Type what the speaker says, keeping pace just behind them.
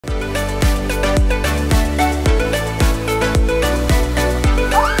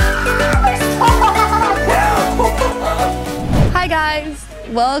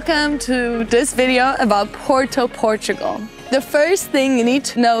welcome to this video about Porto, Portugal. The first thing you need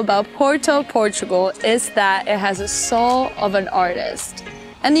to know about Porto, Portugal is that it has a soul of an artist.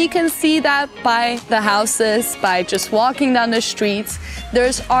 And you can see that by the houses, by just walking down the streets.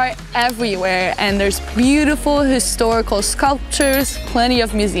 There's art everywhere and there's beautiful historical sculptures, plenty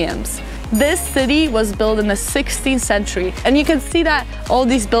of museums. This city was built in the 16th century and you can see that all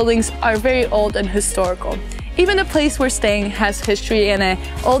these buildings are very old and historical. Even the place we're staying has history in it.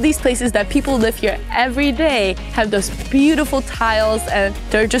 All these places that people live here every day have those beautiful tiles and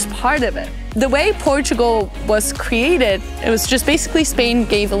they're just part of it. The way Portugal was created, it was just basically Spain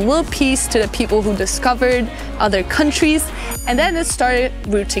gave a little piece to the people who discovered other countries and then it started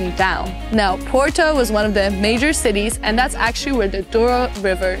rooting down. Now, Porto was one of the major cities and that's actually where the Douro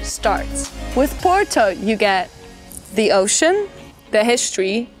River starts. With Porto, you get the ocean, the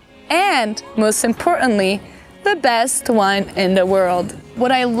history, and most importantly, the best wine in the world.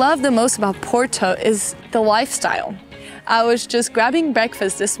 What I love the most about Porto is the lifestyle. I was just grabbing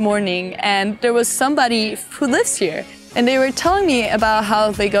breakfast this morning and there was somebody who lives here and they were telling me about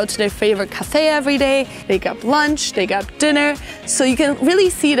how they go to their favorite cafe every day, they grab lunch, they grab dinner, so you can really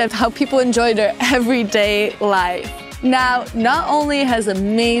see that how people enjoy their everyday life. Now, not only has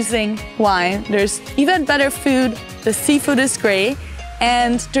amazing wine, there's even better food, the seafood is great,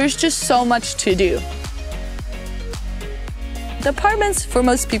 and there's just so much to do. The apartments for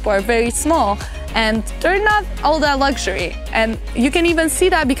most people are very small and they're not all that luxury. And you can even see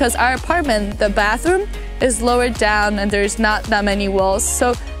that because our apartment, the bathroom is lowered down and there's not that many walls.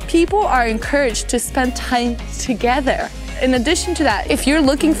 So people are encouraged to spend time together. In addition to that, if you're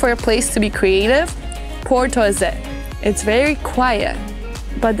looking for a place to be creative, Porto is it. It's very quiet,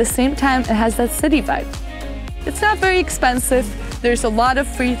 but at the same time, it has that city vibe. It's not very expensive. There's a lot of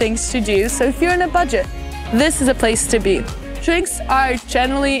free things to do. So if you're on a budget, this is a place to be. Drinks are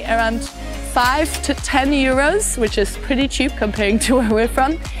generally around 5 to 10 euros, which is pretty cheap comparing to where we're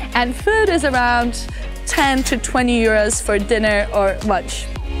from. And food is around 10 to 20 euros for dinner or lunch.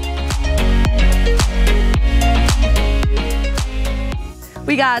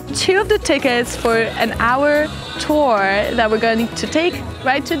 We got 2 of the tickets for an hour tour that we're going to take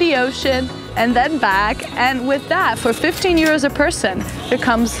right to the ocean and then back. And with that, for 15 euros a person, there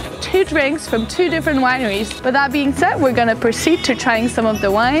comes 2 drinks from 2 different wineries. But that being said, we're gonna proceed to trying some of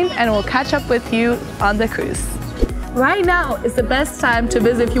the wine and we'll catch up with you on the cruise. Right now is the best time to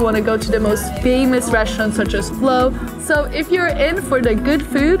visit if you want to go to the most famous restaurants such as Flow. So if you're in for the good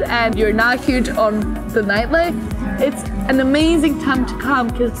food and you're not huge on the nightlife, it's an amazing time to come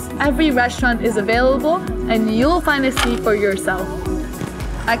because every restaurant is available and you'll find a seat for yourself.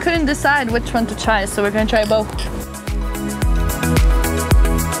 I couldn't decide which one to try, so we're gonna try both.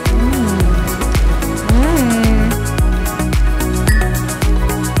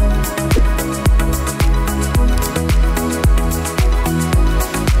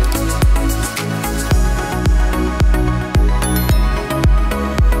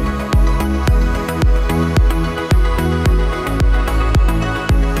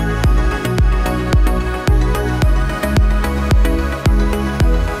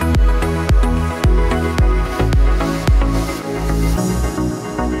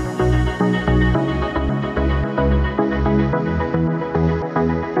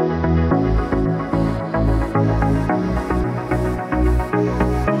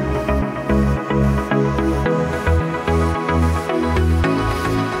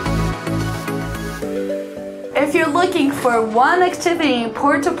 If you're looking for one activity in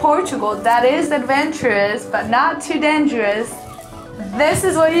Porto, Portugal that is adventurous but not too dangerous, this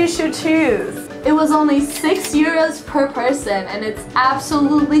is what you should choose. It was only 6 euros per person and it's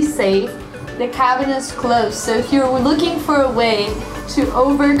absolutely safe. The cabin is closed, so if you're looking for a way to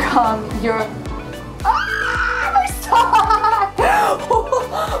overcome your...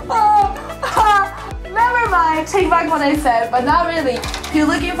 Never mind, take back what I said, but not really. If you're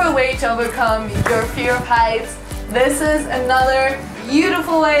looking for a way to overcome your fear of heights, this is another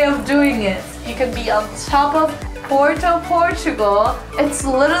beautiful way of doing it. You can be on top of Porto, Portugal. It's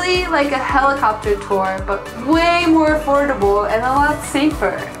literally like a helicopter tour, but way more affordable and a lot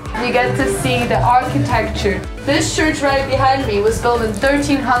safer. You get to see the architecture. This church right behind me was built in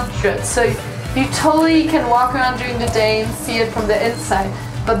 1300, so you totally can walk around during the day and see it from the inside.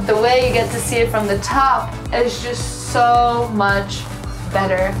 But the way you get to see it from the top is just so much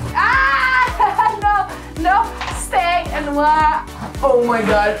better. Ah! No, stay and what? Oh my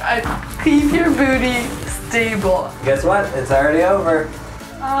god, keep your booty stable. Guess what? It's already over.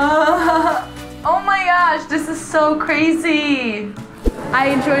 Oh my gosh, this is so crazy. I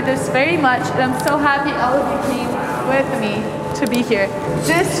enjoyed this very much and I'm so happy all of you came with me. to be here.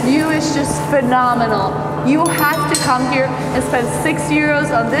 This view is just phenomenal. You have to come here and spend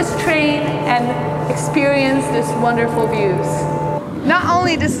 €6 on this train and experience these wonderful views. Not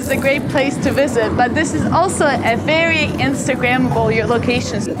only this is a great place to visit, but this is also a very Instagrammable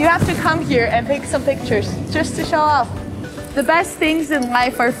location. You have to come here and take some pictures just to show off. The best things in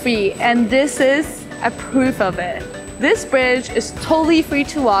life are free, and this is a proof of it. This bridge is totally free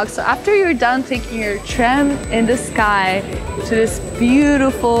to walk, so after you're done taking your tram in the sky to this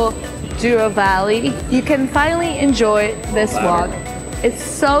beautiful Douro Valley, you can finally enjoy this walk. It's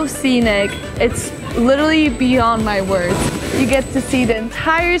so scenic, it's literally beyond my words. You get to see the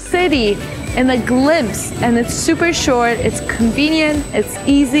entire city in a glimpse, and it's super short, it's convenient, it's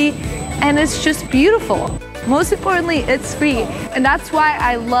easy, and it's just beautiful. Most importantly, it's free, and that's why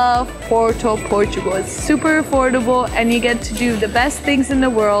I love Porto, Portugal. It's super affordable, and you get to do the best things in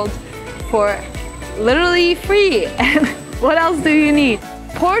the world for literally free. And what else do you need?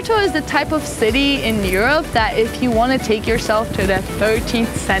 Porto is the type of city in Europe that if you want to take yourself to the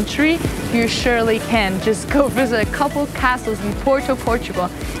 13th century, you surely can. Just go visit a couple castles in Porto, Portugal.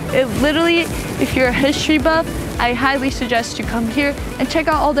 It literally, if you're a history buff, I highly suggest you come here and check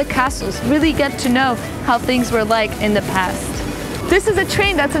out all the castles. Really get to know how things were like in the past. This is a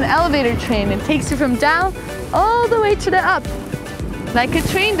train that's an elevator train. It takes you from down all the way to the up, like a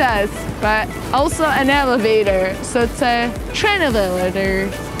train does, but also an elevator. So it's a train elevator.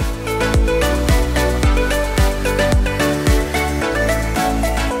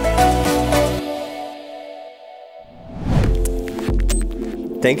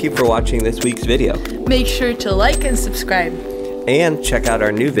 Thank you for watching this week's video. Make sure to like and subscribe. And check out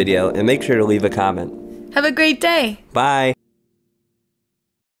our new video and make sure to leave a comment. Have a great day. Bye.